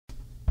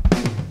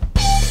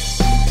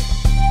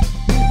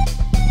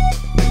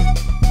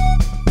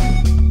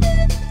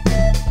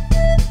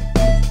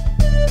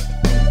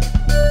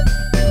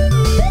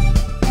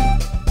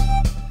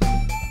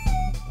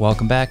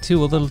Welcome back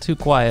to A Little Too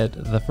Quiet,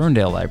 the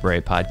Ferndale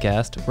Library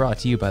podcast, brought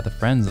to you by the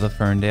Friends of the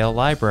Ferndale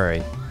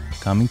Library.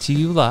 Coming to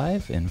you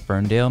live in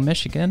Ferndale,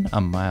 Michigan,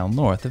 a mile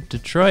north of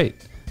Detroit.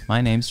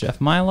 My name's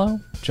Jeff Milo,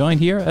 joined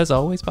here, as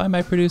always, by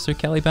my producer,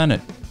 Kelly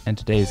Bennett. And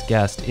today's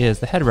guest is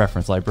the head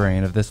reference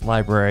librarian of this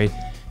library,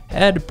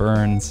 Ed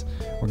Burns.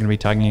 We're going to be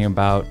talking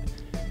about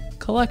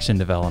collection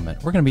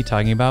development. We're going to be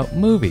talking about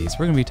movies.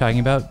 We're going to be talking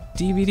about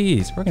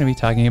DVDs. We're going to be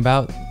talking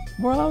about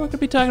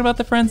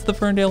the Friends of the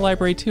Ferndale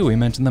Library, too. We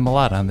mentioned them a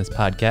lot on this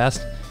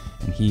podcast,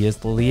 and he is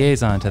the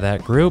liaison to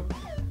that group.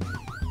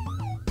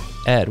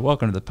 Ed,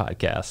 welcome to the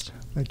podcast.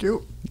 Thank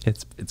you.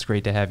 It's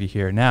great to have you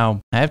here.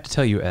 Now, I have to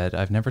tell you, Ed,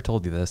 I've never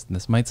told you this, and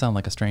this might sound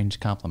like a strange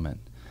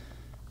compliment,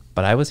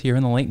 but I was here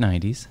in the late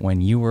 90s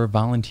when you were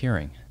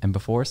volunteering, and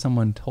before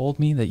someone told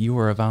me that you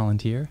were a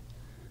volunteer,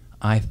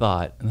 I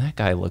thought, that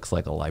guy looks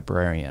like a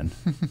librarian.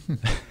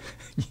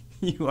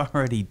 You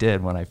already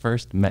did when I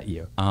first met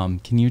you.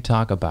 Can you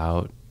talk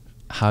about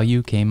how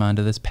you came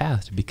onto this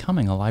path to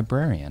becoming a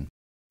librarian?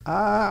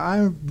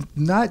 I'm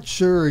not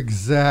sure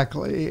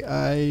exactly.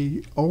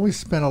 I always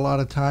spent a lot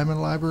of time in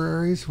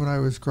libraries when I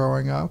was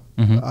growing up.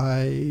 Mm-hmm.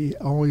 I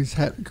always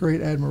had great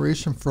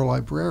admiration for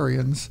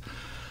librarians.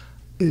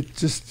 It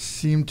just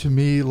seemed to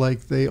me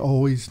like they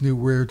always knew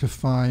where to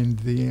find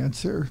the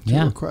answer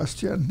to a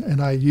question. And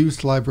I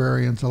used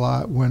librarians a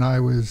lot when I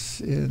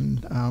was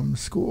in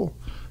school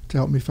to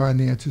help me find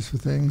the answers for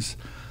things.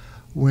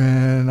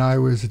 When I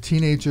was a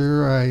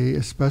teenager, I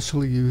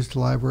especially used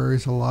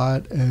libraries a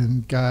lot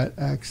and got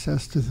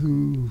access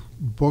to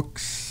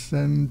books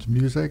and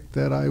music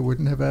that I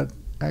wouldn't have had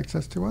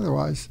access to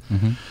otherwise.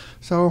 Mm-hmm.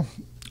 So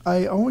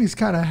I always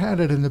kind of had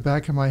it in the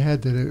back of my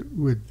head that it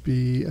would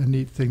be a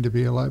neat thing to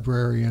be a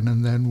librarian.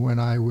 And then when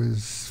I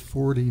was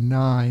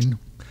 49,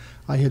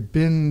 I had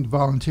been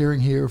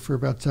volunteering here for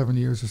about 7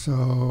 years or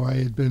so. I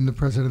had been the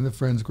president of the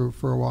Friends group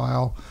for a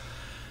while.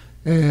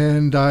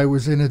 And I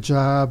was in a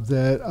job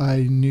that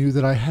I knew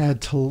that I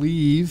had to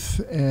leave,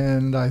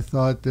 and I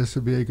thought this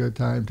would be a good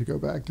time to go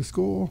back to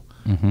school,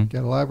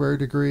 get a library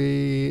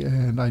degree,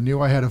 and I knew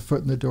I had a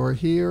foot in the door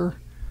here,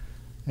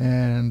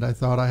 and I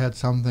thought I had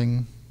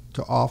something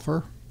to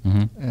offer,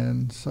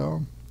 and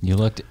so... You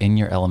looked in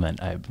your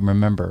element. I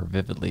remember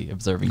vividly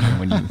observing you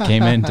when you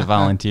came in to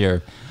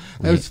volunteer.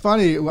 It was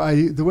funny.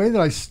 The way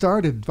that I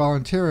started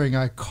volunteering,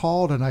 I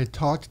called and I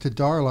talked to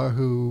Darla,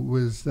 who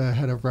was the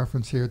head of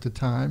reference here at the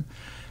time,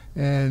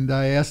 and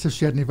I asked if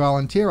she had any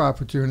volunteer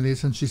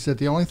opportunities, and she said,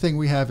 the only thing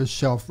we have is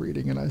shelf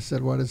reading. And I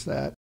said, what is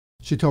that?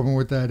 She told me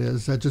what that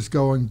is. That's just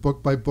going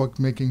book by book,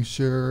 making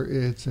sure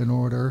it's in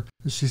order.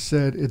 She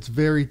said, it's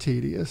very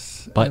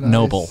tedious. But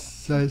noble.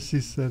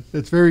 She said,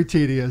 it's very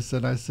tedious.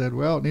 And I said,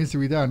 well, it needs to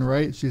be done,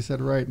 right? She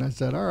said, right. And I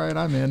said, all right,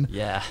 I'm in.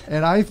 Yeah.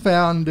 And I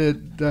found it,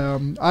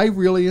 I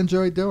really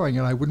enjoyed doing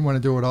it. I wouldn't want to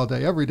do it all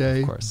day, every day.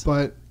 Of course.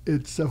 But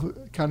it's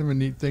kind of a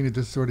neat thing to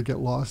just sort of get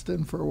lost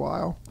in for a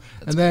while.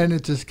 And then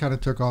it just kind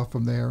of took off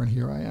from there, and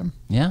here I am.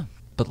 Yeah.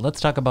 But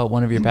let's talk about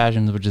one of your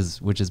passions,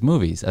 which is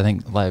movies. I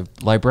think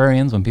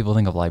librarians, when people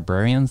think of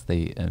librarians,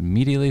 they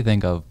immediately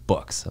think of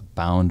books, a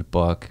bound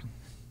book,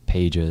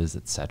 pages,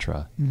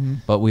 etc. Mm-hmm.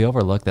 But we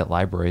overlook that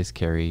libraries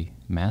carry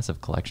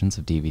massive collections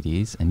of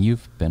DVDs, and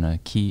you've been a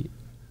key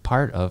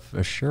part of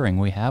assuring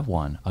we have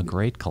a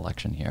great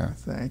collection here.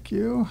 Thank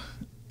you.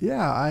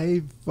 Yeah,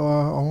 I've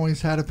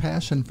always had a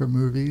passion for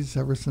movies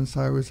ever since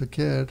I was a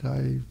kid.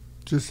 I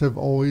just have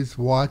always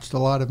watched a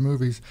lot of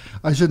movies.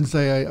 I shouldn't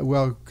say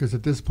because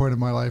at this point in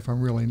my life I'm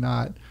really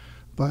not,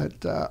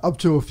 but up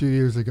to a few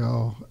years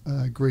ago,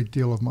 a great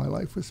deal of my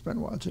life was spent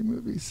watching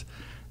movies.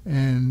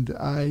 And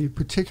I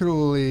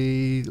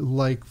particularly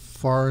like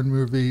foreign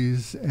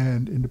movies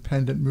and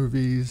independent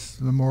movies,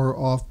 the more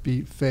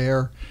offbeat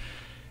fare,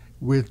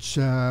 which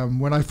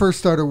when I first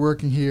started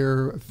working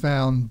here,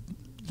 found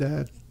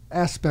that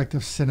aspect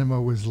of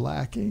cinema was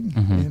lacking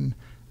in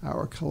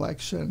our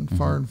collection.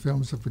 Foreign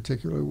films in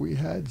particular, we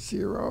had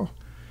zero.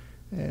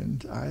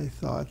 And I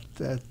thought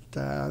that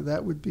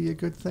that would be a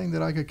good thing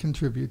that I could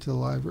contribute to the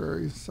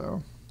library.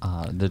 So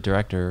the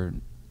director,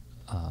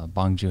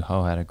 Bong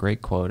Joon-ho, had a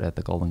great quote at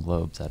the Golden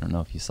Globes. I don't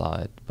know if you saw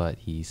it, but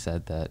he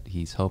said that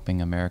he's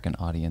hoping American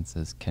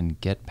audiences can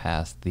get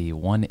past the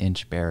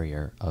 1-inch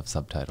barrier of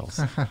subtitles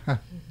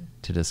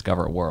to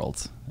discover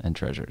worlds and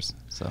treasures.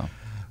 So...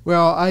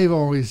 Well, I've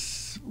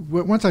always,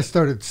 once I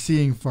started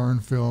seeing foreign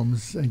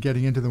films and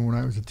getting into them when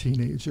I was a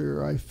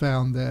teenager, I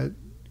found that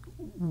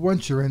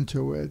once you're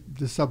into it,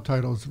 the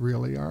subtitles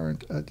really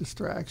aren't a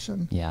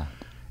distraction. Yeah.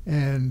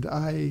 And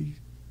I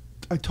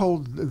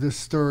told this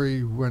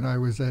story when I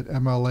was at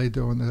MLA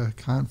doing the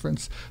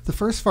conference. The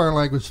first foreign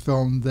language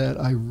film that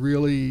I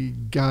really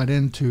got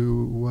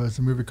into was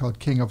a movie called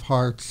King of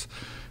Hearts,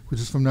 which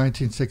is from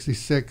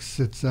 1966.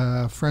 It's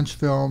a French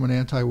film, an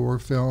anti-war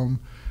film,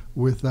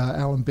 with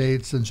Alan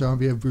Bates and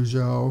Geneviève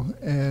Bujold,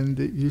 and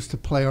it used to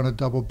play on a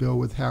double bill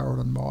with Harold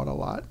and Maude a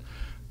lot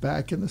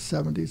back in the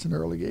 70s and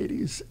early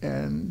 80s,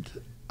 and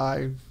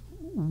I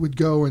would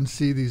go and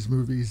see these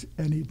movies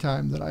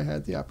anytime that I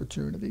had the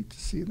opportunity to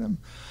see them.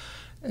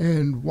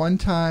 And one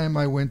time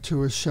I went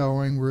to a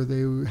showing where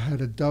they had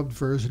a dubbed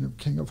version of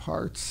King of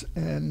Hearts,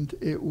 and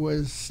it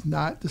was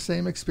not the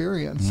same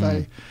experience.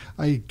 I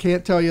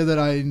can't tell you that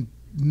I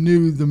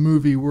knew the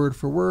movie word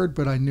for word,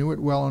 but I knew it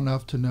well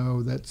enough to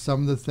know that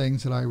some of the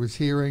things that I was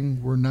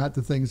hearing were not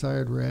the things I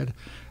had read,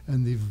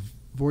 and the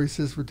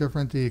voices were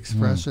different, the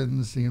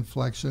expressions, the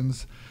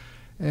inflections.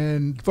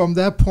 And from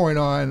that point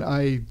on,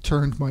 I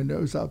turned my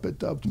nose up at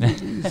dubbed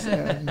movies,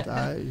 and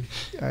I've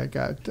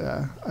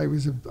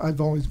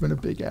always been a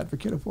big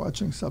advocate of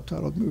watching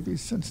subtitled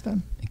movies since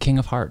then. King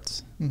of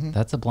Hearts.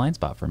 That's a blind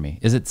spot for me.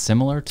 Is it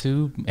similar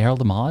to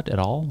Harold and Maude at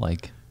all,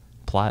 like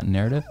plot and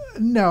narrative?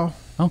 No.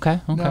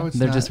 Okay. No, it's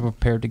They're not. just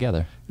paired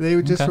together. They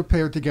were just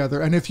paired together.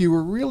 And if you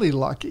were really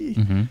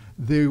lucky,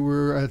 there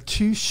were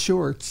two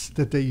shorts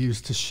that they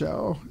used to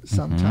show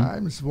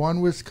sometimes. One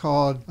was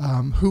called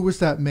Who Was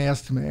That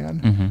Masked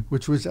Man,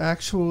 which was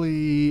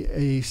actually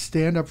a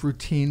stand-up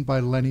routine by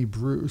Lenny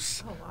Bruce,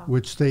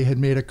 which they had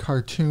made a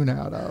cartoon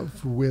out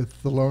of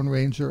with the Lone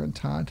Ranger and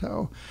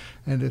Tonto.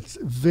 And it's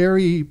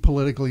very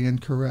politically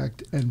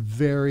incorrect and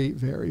very,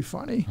 very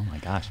funny. Oh, my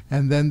gosh.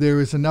 And then there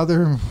was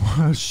another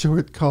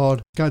short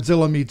called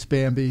Godzilla Meets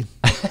Bambi,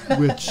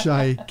 which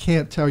I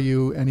can't tell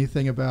you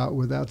anything about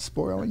without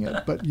spoiling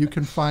it, but you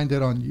can find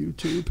it on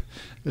YouTube.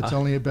 It's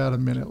only about a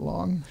minute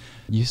long.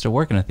 You used to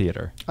work in a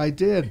theater. I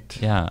did.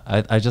 Yeah,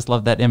 I just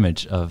love that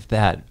image of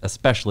that,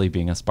 especially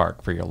being a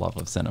spark for your love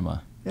of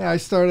cinema. Yeah, I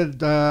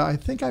started, I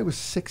think I was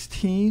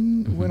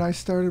 16 when I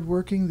started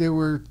working. There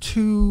were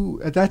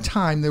at that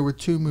time, there were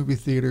two movie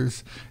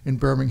theaters in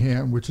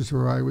Birmingham, which is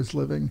where I was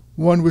living.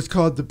 One was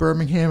called the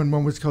Birmingham and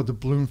one was called the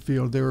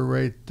Bloomfield. They were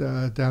right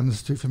down the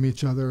street from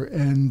each other.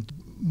 And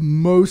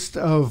most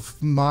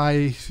of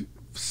my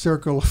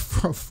circle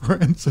of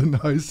friends in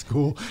high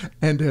school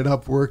ended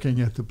up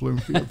working at the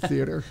Bloomfield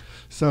Theater.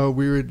 So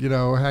we would,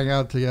 hang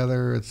out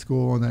together at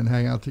school and then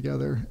hang out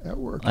together at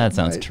work. That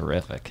sounds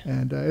terrific.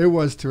 And it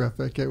was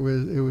terrific. It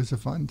was a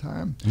fun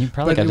time. And you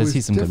probably got to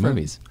see some good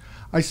movies.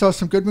 I saw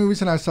some good movies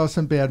and I saw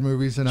some bad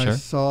movies, and Sure. I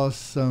saw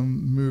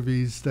some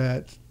movies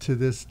that to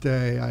this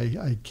day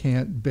I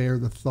can't bear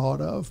the thought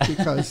of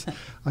because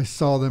I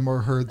saw them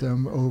or heard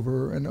them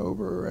over and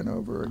over and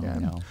over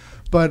again. Oh, no.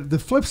 But the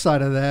flip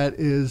side of that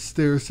is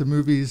there's some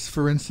movies,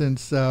 for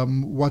instance,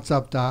 What's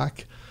Up,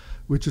 Doc,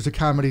 which is a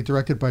comedy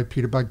directed by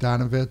Peter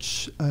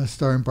Bogdanovich,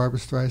 starring Barbra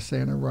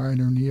Streisand and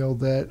Ryan O'Neal,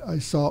 that I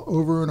saw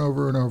over and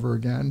over and over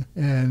again.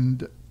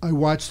 And I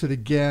watched it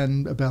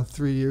again about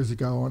 3 years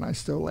ago, and I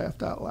still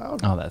laughed out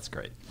loud. Oh, that's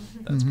great.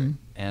 That's great.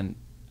 And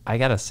I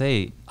got to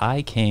say,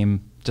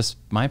 just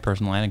my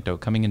personal anecdote,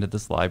 coming into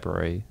this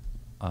library,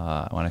 when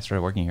I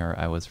started working here,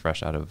 I was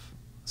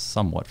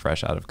somewhat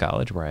fresh out of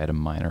college, where I had a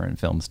minor in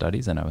film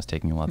studies and I was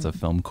taking lots of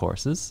film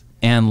courses.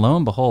 And lo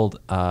and behold,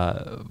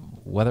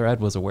 whether Ed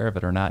was aware of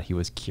it or not, he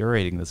was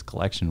curating this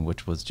collection,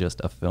 which was just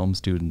a film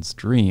student's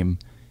dream.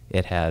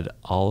 It had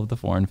all of the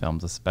foreign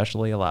films,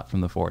 especially a lot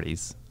from the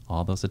 40s,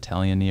 all those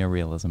Italian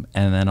neorealism,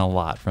 and then a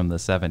lot from the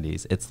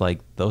 70s. It's like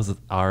those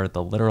are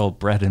the literal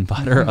bread and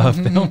butter of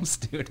film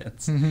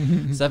students.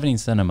 70s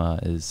cinema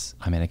is,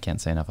 I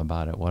can't say enough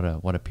about it.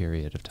 What a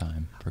period of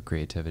time for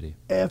creativity.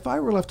 If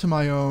I were left to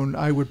my own,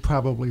 I would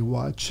probably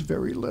watch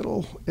very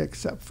little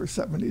except for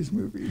 70s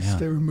movies. Yeah.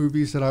 There were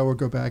movies that I would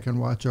go back and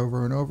watch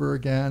over and over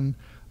again,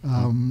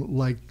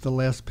 like The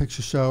Last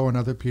Picture Show,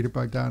 another Peter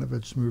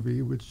Bogdanovich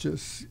movie, which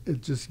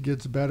just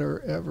gets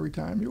better every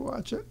time you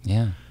watch it.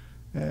 Yeah.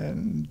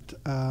 And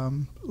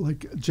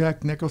like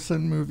Jack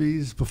Nicholson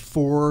movies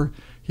before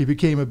he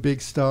became a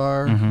big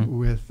star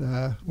with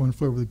One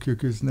Flew Over the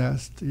Cuckoo's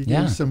Nest. He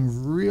gave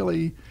some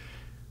really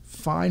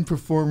fine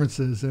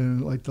performances in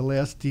like The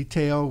Last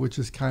Detail, which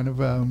is kind of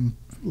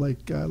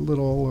like a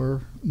little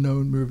or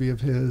known movie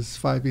of his,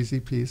 5 Easy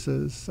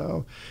Pieces.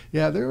 So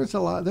yeah, there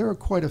were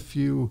quite a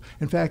few.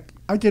 In fact,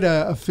 I did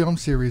a film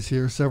series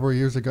here several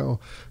years ago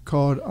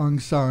called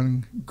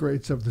Unsung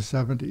Greats of the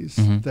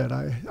 70s that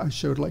I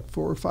showed like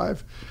 4 or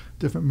 5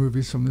 different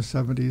movies from the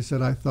 70s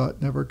that I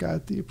thought never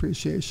got the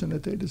appreciation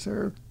that they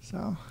deserved.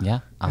 So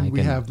yeah,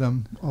 we have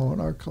them all in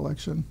our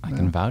collection. I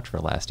can vouch for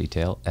Last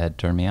Detail. Ed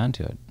turned me on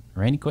to it.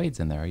 Randy Quaid's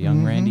in there,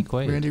 young Randy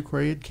Quaid. Randy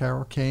Quaid,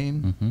 Carol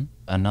Kane.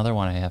 Another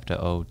one I have to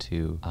owe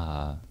to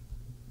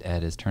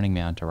Ed is turning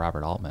me on to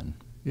Robert Altman.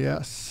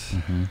 Yes.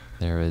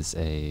 There is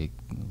a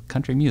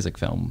country music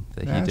film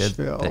that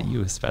Nashville, he did that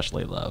you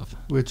especially love.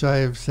 Which I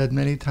have said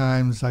many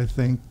times, I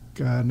think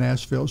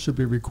Nashville should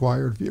be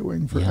required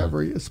viewing for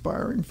every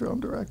aspiring film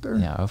director.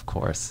 Yeah, of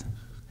course.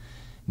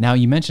 Now,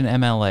 you mentioned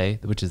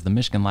MLA, which is the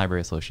Michigan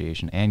Library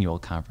Association annual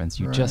conference.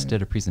 You just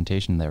did a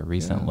presentation there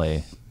recently.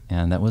 Yes.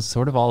 And that was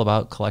sort of all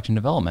about collection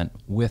development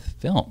with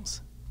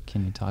films.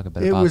 Can you talk a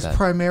bit about that? It was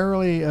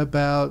primarily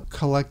about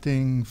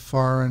collecting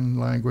foreign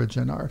language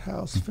and art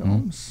house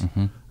films.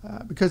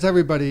 Because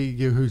everybody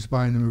who's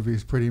buying the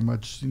movies pretty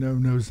much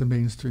knows the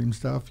mainstream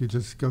stuff. You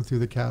just go through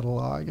the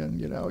catalog and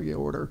you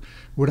order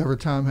whatever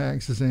Tom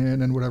Hanks is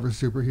in and whatever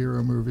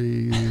superhero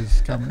movie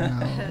is coming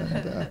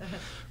out.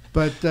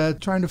 But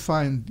trying to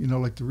find,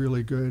 like the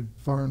really good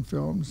foreign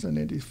films and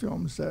indie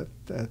films that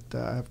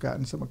have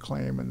gotten some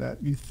acclaim and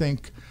that you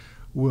think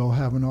will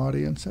have an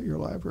audience at your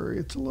library,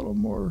 it's a little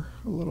more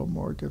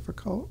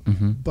difficult,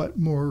 but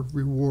more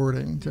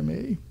rewarding to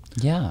me.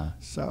 Yeah.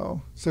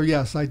 So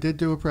yes, I did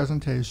do a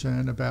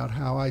presentation about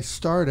how I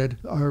started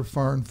our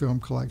foreign film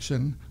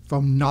collection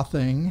from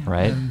nothing,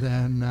 right? And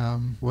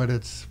then what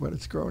it's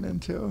grown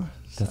into.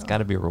 That's got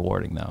to be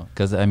rewarding though,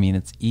 because I mean,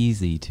 it's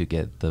easy to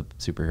get the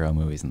superhero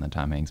movies and the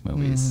Tom Hanks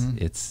movies.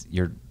 It's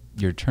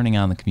you're turning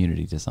on the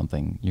community to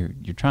something. You're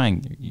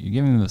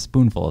giving them a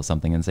spoonful of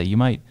something and say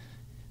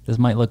this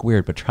might look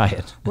weird, but try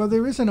it. Well,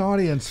 there is an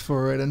audience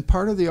for it, and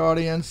part of the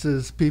audience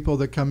is people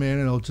that come in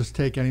and will just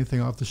take anything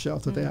off the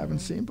shelf that they haven't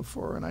seen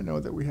before, and I know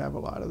that we have a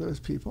lot of those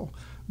people.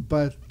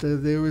 But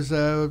there was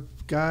a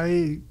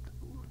guy,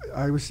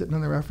 I was sitting on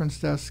the reference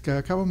desk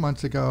a couple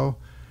months ago,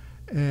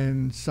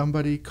 and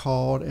somebody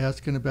called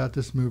asking about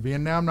this movie,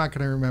 and now I'm not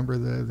going to remember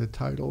the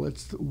title.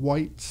 It's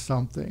White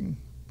something,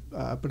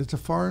 but it's a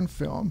foreign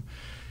film.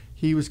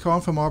 He was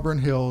calling from Auburn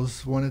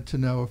Hills, wanted to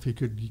know if he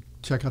could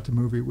check out the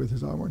movie with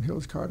his Auburn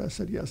Hills card. I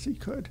said yes, he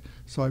could.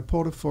 So I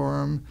pulled it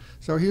for him.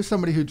 So here's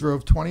somebody who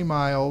drove 20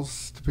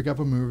 miles to pick up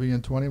a movie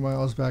and 20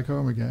 miles back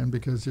home again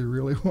because he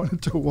really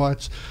wanted to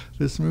watch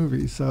this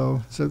movie.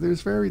 So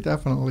there's very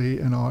definitely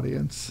an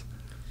audience.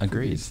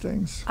 Agreed. For these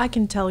things. I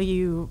can tell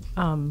you,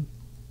 and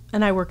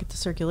I work at the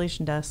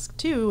circulation desk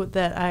too,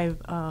 that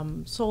I've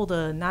sold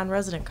a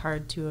non-resident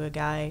card to a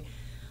guy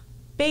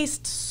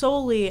based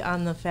solely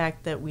on the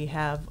fact that we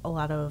have a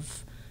lot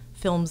of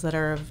films that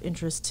are of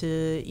interest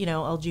to,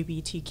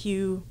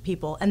 LGBTQ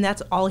people, and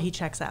that's all he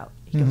checks out.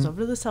 He goes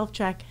over to the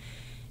self-check,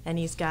 and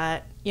he's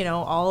got,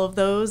 all of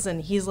those,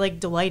 and he's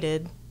like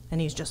delighted, and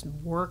he's just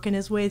working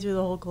his way through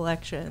the whole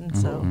collection.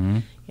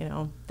 So,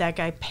 that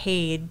guy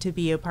paid to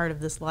be a part of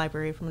this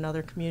library from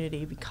another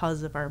community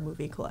because of our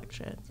movie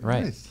collection.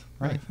 Right. Nice.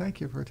 Right. Thank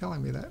you for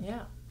telling me that.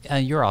 Yeah.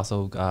 You're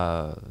also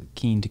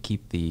keen to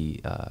keep the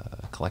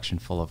collection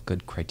full of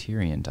good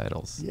Criterion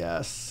titles.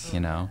 Yes.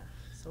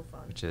 So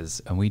fun.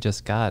 And we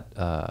just got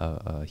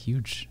a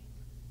huge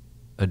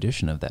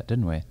edition of that,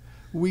 didn't we?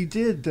 We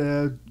did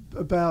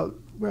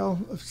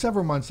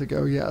several months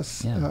ago,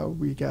 yes. Yeah.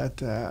 We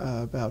got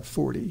about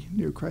 40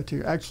 new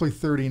Criterion, actually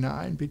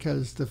 39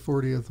 because the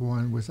 40th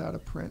one was out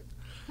of print,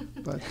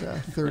 but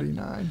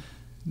 39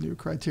 new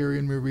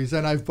Criterion movies.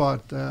 And I've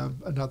bought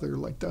another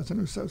dozen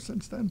or so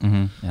since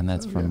then. And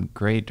that's from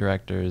great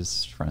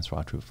directors,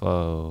 Francois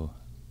Truffaut,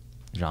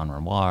 Jean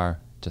Renoir.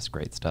 Just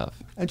great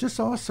stuff. And just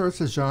all sorts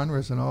of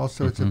genres and all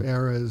sorts of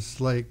eras.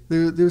 Like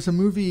there's a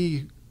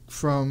movie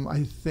from,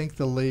 I think,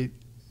 the late,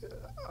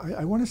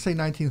 I want to say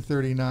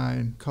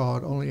 1939,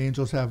 called Only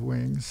Angels Have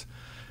Wings.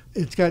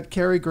 It's got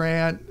Cary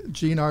Grant,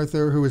 Jean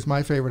Arthur, who is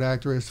my favorite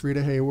actress,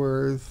 Rita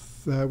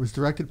Hayworth. It was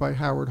directed by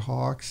Howard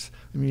Hawks.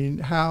 I mean,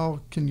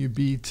 how can you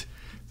beat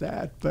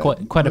that?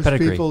 But quite a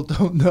pedigree. People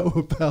don't know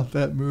about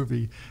that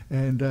movie,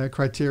 and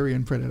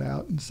Criterion printed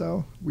out, and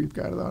so we've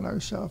got it on our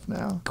shelf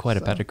now. Quite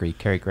a pedigree.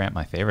 Cary Grant,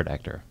 my favorite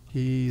actor.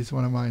 He's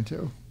one of mine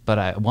too. But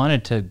I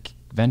wanted to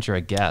venture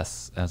a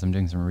guess, as I'm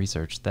doing some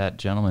research, that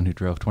gentleman who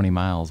drove 20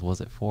 miles,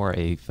 was it for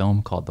a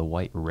film called The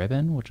White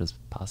Ribbon, which is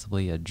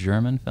possibly a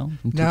German film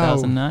from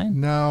 2009?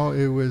 No,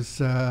 it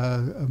was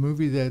a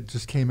movie that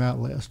just came out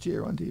last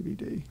year on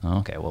DVD.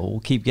 Okay, well,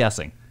 we'll keep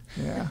guessing.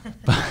 Yeah.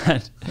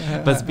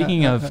 But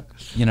speaking of,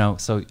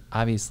 so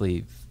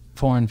obviously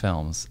foreign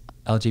films,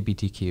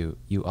 LGBTQ,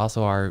 you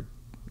also are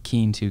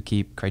keen to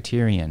keep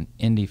Criterion,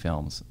 indie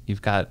films.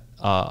 You've got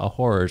a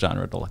horror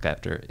genre to look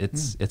after.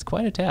 It's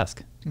quite a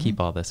task to keep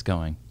all this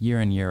going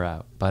year in, year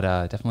out. But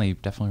definitely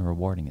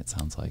rewarding, it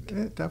sounds like.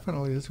 It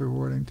definitely is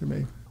rewarding to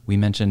me. We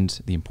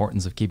mentioned the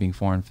importance of keeping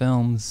foreign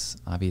films.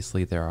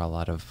 Obviously, there are a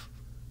lot of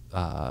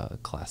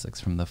classics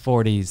from the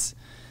 40s.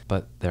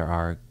 But there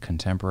are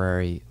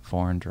contemporary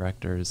foreign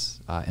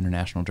directors,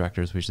 international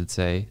directors, we should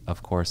say.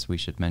 Of course, we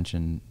should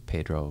mention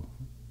Pedro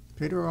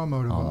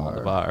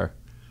Almodovar,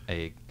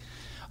 a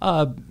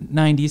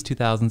 90s,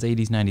 2000s,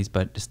 80s, 90s,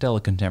 but still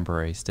a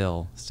contemporary,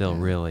 still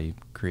really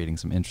creating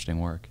some interesting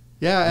work.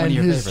 Yeah, and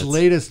his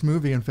latest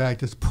movie, in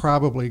fact, is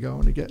probably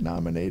going to get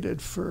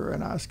nominated for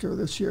an Oscar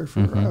this year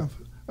for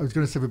I was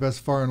going to say the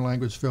best foreign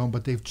language film,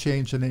 but they've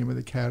changed the name of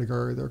the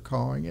category. They're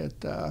calling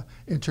it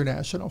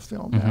international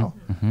film now,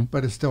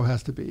 but it still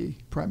has to be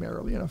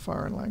primarily in a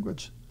foreign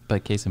language.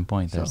 But case in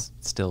point, there's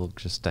still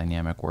just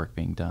dynamic work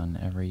being done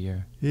every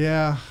year.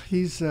 Yeah,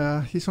 he's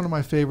one of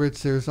my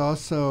favorites. There's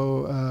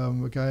also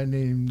a guy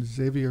named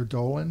Xavier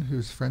Dolan,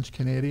 who's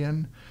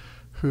French-Canadian,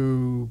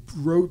 who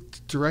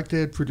wrote,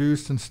 directed,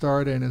 produced, and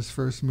starred in his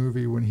first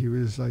movie when he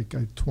was like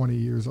 20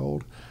 years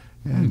old.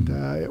 And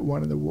it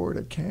won an award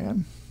at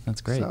Cannes. That's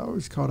great. So it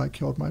was called I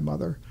Killed My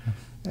Mother.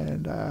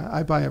 And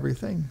I buy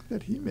everything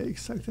that he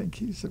makes. I think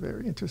he's a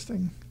very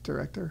interesting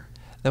director.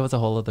 That was a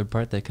whole other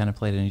part that kind of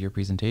played into your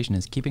presentation,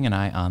 is keeping an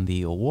eye on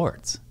the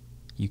awards.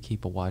 You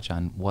keep a watch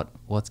on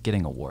what's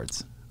getting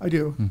awards. I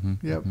do.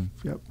 Yep.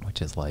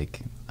 Which is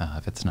like,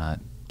 if it's not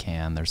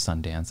Cannes, there's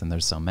Sundance, and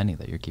there's so many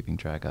that you're keeping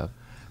track of.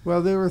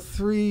 Well, there were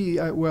three.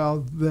 There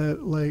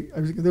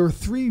were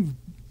three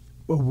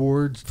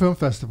awards, film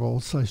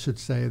festivals, I should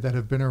say, that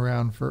have been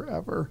around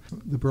forever.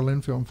 The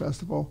Berlin Film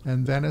Festival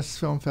and Venice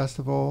Film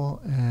Festival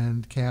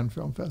and Cannes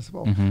Film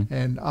Festival. Mm-hmm.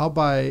 And I'll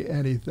buy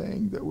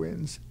anything that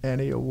wins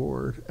any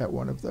award at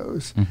one of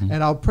those. Mm-hmm.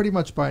 And I'll pretty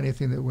much buy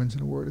anything that wins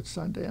an award at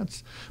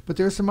Sundance. But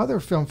there's some other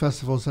film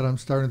festivals that I'm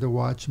starting to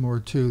watch more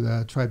too.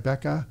 The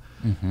Tribeca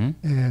Mm-hmm.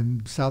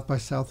 and South by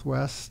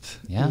Southwest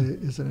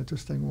is an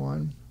interesting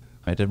one.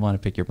 I did want to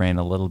pick your brain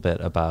a little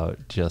bit about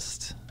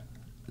just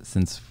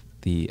since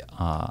the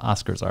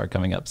Oscars are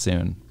coming up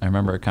soon. I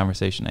remember a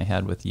conversation I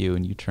had with you,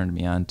 and you turned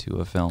me on to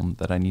a film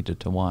that I needed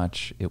to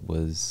watch. It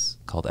was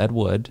called Ed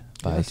Wood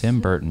by Tim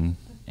Burton,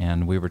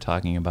 and we were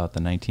talking about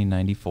the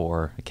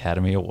 1994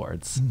 Academy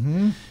Awards.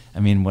 Mm-hmm. I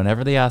mean,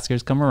 whenever the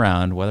Oscars come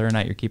around, whether or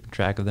not you're keeping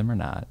track of them or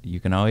not, you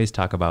can always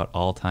talk about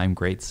all-time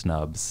great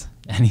snubs.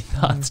 Any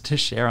thoughts to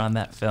share on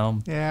that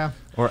film? Yeah.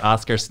 Or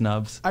Oscar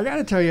snubs? I got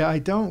to tell you, I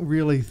don't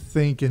really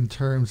think in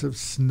terms of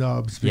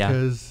snubs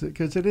because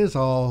it is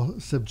all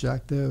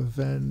subjective,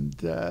 and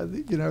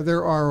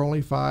there are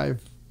only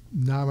 5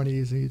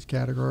 nominees in each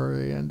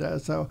category,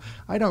 and so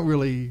I don't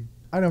really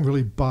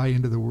buy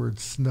into the word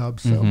snub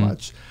so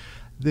much.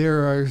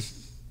 There are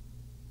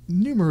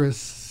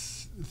numerous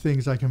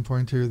things I can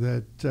point to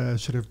that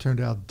should have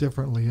turned out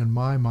differently in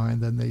my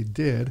mind than they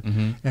did.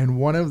 Mm-hmm. And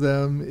one of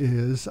them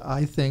is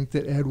I think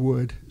that Ed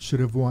Wood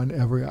should have won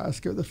every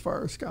Oscar that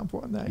Forrest Gump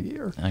won that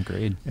year.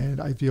 Agreed. And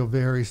I feel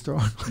very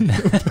strongly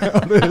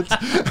about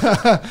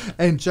it.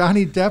 And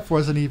Johnny Depp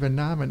wasn't even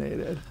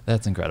nominated.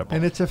 That's incredible.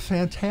 And it's a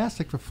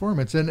fantastic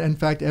performance. And in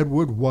fact, Ed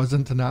Wood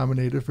wasn't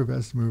nominated for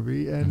Best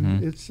Movie.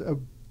 And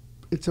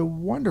it's a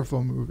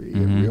wonderful movie.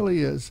 Mm-hmm. It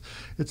really is.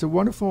 It's a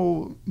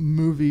wonderful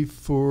movie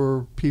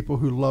for people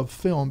who love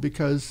film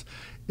because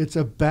it's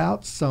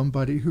about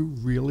somebody who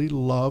really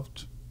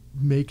loved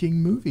making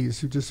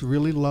movies, who just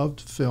really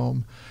loved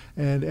film.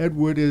 And Ed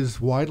Wood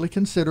is widely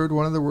considered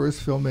one of the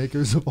worst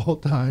filmmakers of all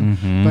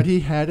time, but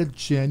he had a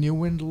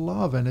genuine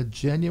love and a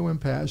genuine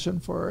passion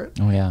for it.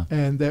 Oh, yeah.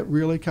 And that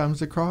really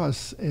comes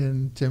across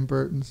in Tim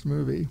Burton's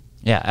movie.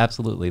 Yeah,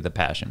 absolutely. The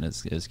passion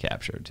is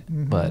captured.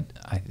 But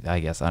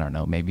I guess, I don't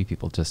know, maybe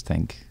people just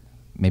think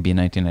maybe in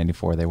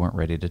 1994 they weren't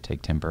ready to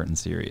take Tim Burton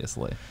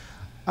seriously.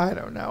 I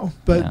don't know.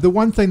 But the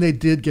one thing they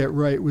did get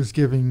right was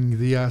giving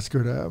the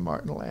Oscar to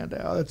Martin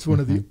Landau. That's one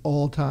of the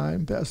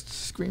all-time best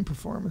screen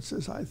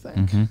performances, I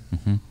think.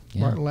 Yeah.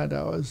 Martin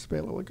Landau as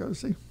Bela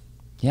Lugosi.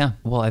 Yeah,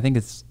 well, I think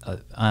it's,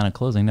 on a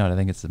closing note, I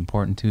think it's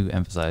important to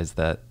emphasize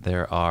that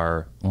there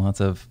are lots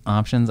of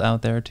options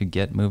out there to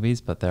get movies,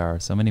 but there are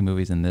so many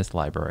movies in this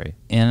library,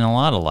 and in a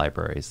lot of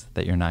libraries,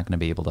 that you're not going to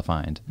be able to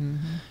find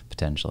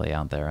potentially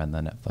out there in the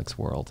Netflix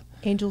world.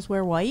 Angels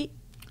Wear White,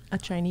 a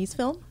Chinese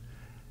film?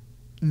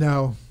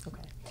 No.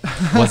 Okay.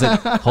 Was it,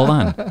 hold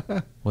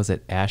on, was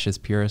it Ash's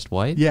Purest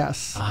White?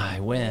 Yes. I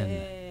win.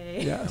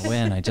 Yay. Yes. I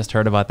win. I just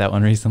heard about that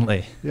one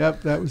recently.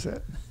 Yep, that was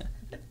it.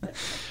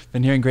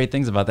 Been hearing great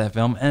things about that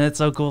film, and it's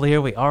so cool to hear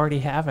we already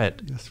have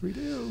it. Yes, we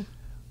do.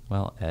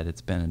 Well, Ed,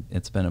 it's been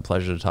a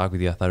pleasure to talk with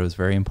you. I thought it was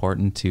very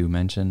important to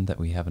mention that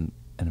we have an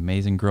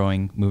amazing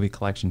growing movie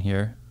collection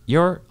here.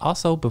 You're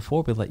also,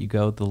 before we let you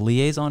go, the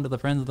liaison to the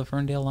Friends of the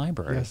Ferndale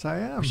Library. Yes, I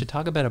am. We should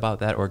talk a bit about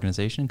that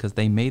organization because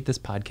they made this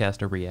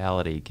podcast a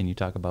reality. Can you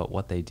talk about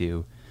what they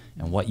do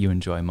and what you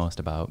enjoy most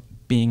about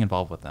being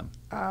involved with them?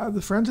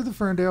 The Friends of the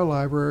Ferndale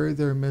Library,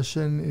 their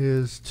mission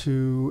is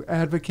to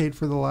advocate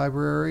for the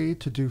library,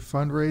 to do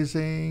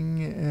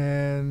fundraising,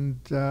 and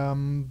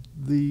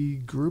the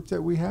group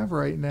that we have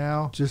right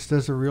now just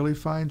does a really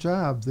fine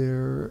job.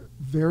 They're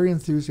very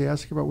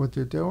enthusiastic about what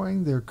they're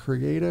doing. They're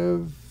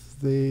creative.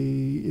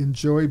 They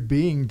enjoy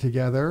being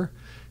together.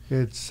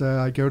 It's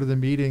I go to the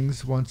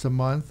meetings once a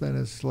month, and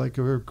it's like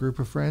a group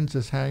of friends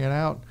just hanging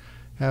out,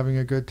 having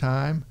a good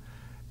time.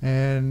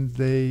 And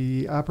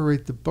they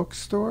operate the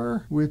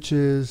bookstore, which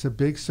is a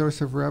big source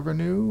of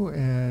revenue.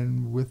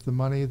 And with the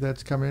money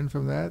that's come in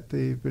from that,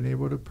 they've been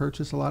able to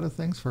purchase a lot of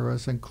things for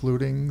us,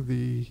 including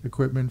the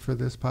equipment for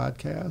this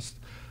podcast.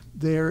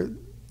 They're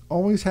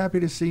always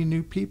happy to see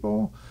new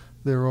people.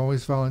 There are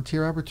always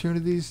volunteer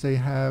opportunities. They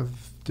have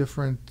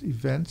different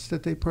events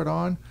that they put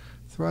on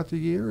throughout the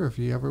year. If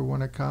you ever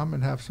want to come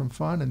and have some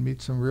fun and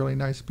meet some really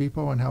nice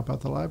people and help out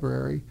the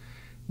library,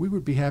 we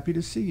would be happy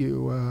to see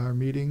you. Our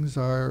meetings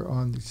are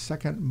on the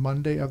second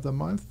Monday of the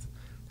month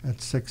at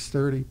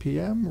 6:30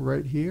 p.m.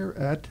 right here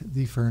at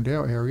the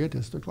Ferndale Area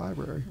District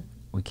Library.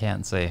 We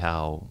can't say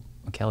how,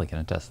 Kelly can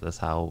attest to this,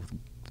 how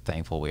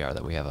thankful we are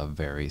that we have a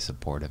very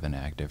supportive and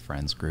active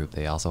friends group.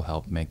 They also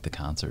help make the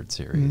concert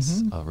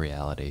series a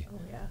reality. Oh,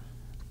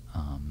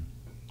 yeah.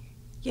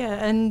 Yeah,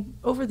 and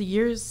over the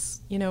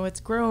years, it's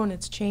grown,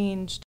 it's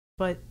changed,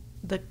 but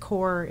the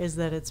core is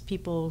that it's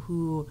people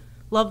who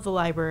love the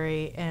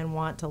library and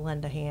want to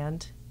lend a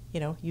hand.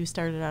 You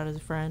started out as a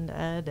friend,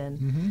 Ed,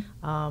 and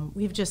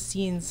we've just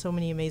seen so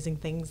many amazing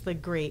things. The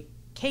great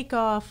Cake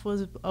Off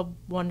was a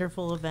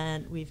wonderful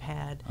event. We've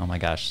had... Oh my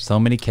gosh, so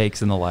many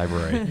cakes in the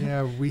library.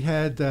 Yeah, we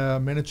had a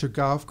miniature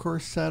golf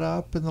course set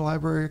up in the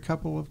library a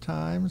couple of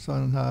times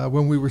on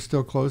when we were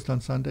still closed on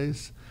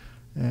Sundays.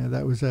 And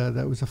that was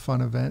a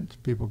fun event.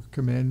 People could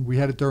come in. We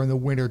had it during the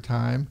winter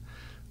time,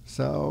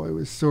 so it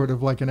was sort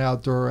of like an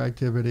outdoor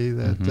activity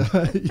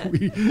that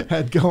we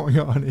had going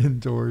on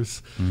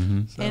indoors.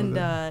 Mm-hmm. So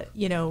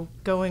and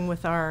going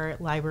with our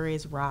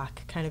library's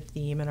rock kind of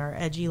theme and our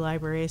edgy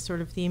library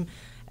sort of theme,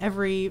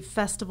 every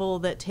festival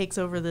that takes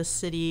over this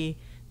city,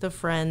 the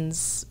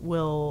Friends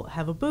will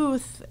have a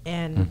booth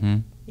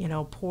and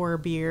pour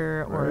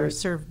beer or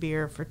serve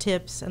beer for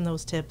tips, and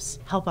those tips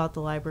help out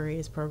the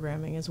library's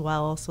programming as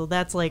well. So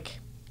that's like,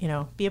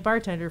 be a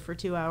bartender for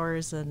 2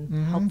 hours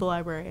and help the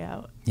library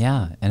out.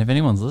 Yeah, and if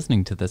anyone's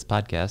listening to this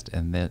podcast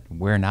and that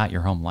we're not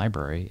your home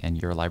library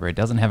and your library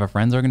doesn't have a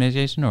Friends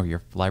organization or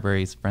your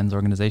library's Friends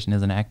organization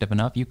isn't active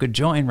enough, you could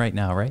join right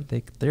now, right?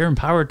 They're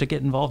empowered to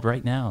get involved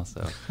right now.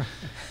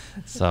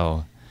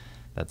 So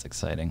that's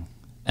exciting.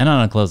 And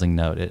on a closing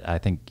note, I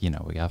think,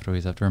 we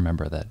always have to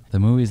remember that the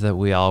movies that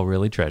we all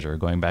really treasure,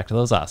 going back to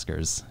those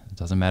Oscars, it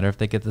doesn't matter if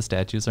they get the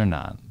statues or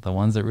not. The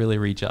ones that really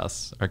reach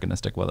us are going to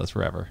stick with us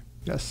forever.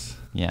 Yes.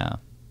 Yeah.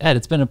 Ed,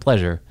 it's been a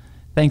pleasure.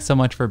 Thanks so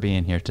much for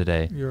being here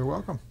today. You're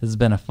welcome. This has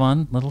been a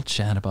fun little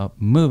chat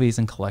about movies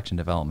and collection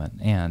development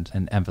and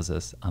an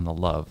emphasis on the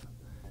love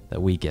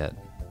that we get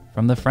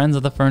from the Friends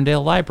of the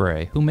Ferndale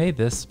Library who made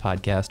this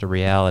podcast a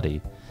reality.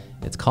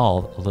 It's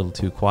called A Little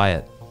Too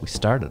Quiet. We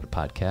started a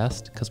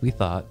podcast because we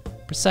thought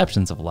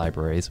perceptions of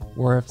libraries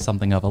were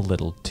something of a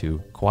little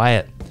too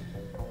quiet.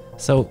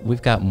 So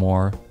we've got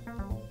more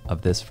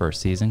of this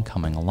first season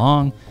coming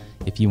along.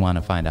 If you want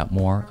to find out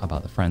more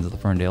about the Friends of the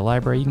Ferndale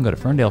Library, you can go to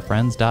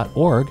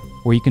ferndalefriends.org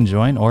where you can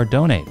join or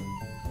donate.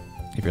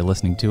 If you're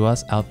listening to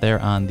us out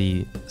there on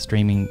the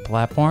streaming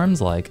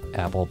platforms like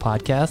Apple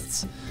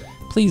Podcasts,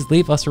 please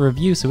leave us a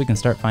review so we can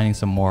start finding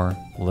some more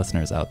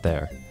listeners out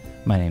there.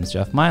 My name's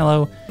Jeff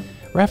Milo.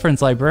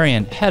 Reference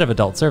librarian, head of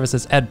adult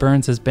services, Ed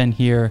Burns has been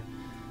here.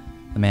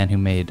 The man who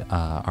made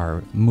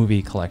our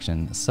movie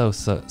collection so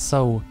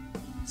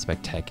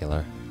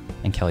spectacular.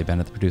 And Kelly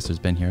Bennett, the producer, has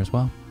been here as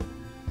well.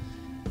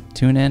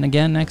 Tune in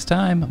again next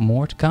time.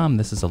 More to come.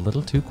 This is A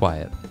Little Too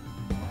Quiet.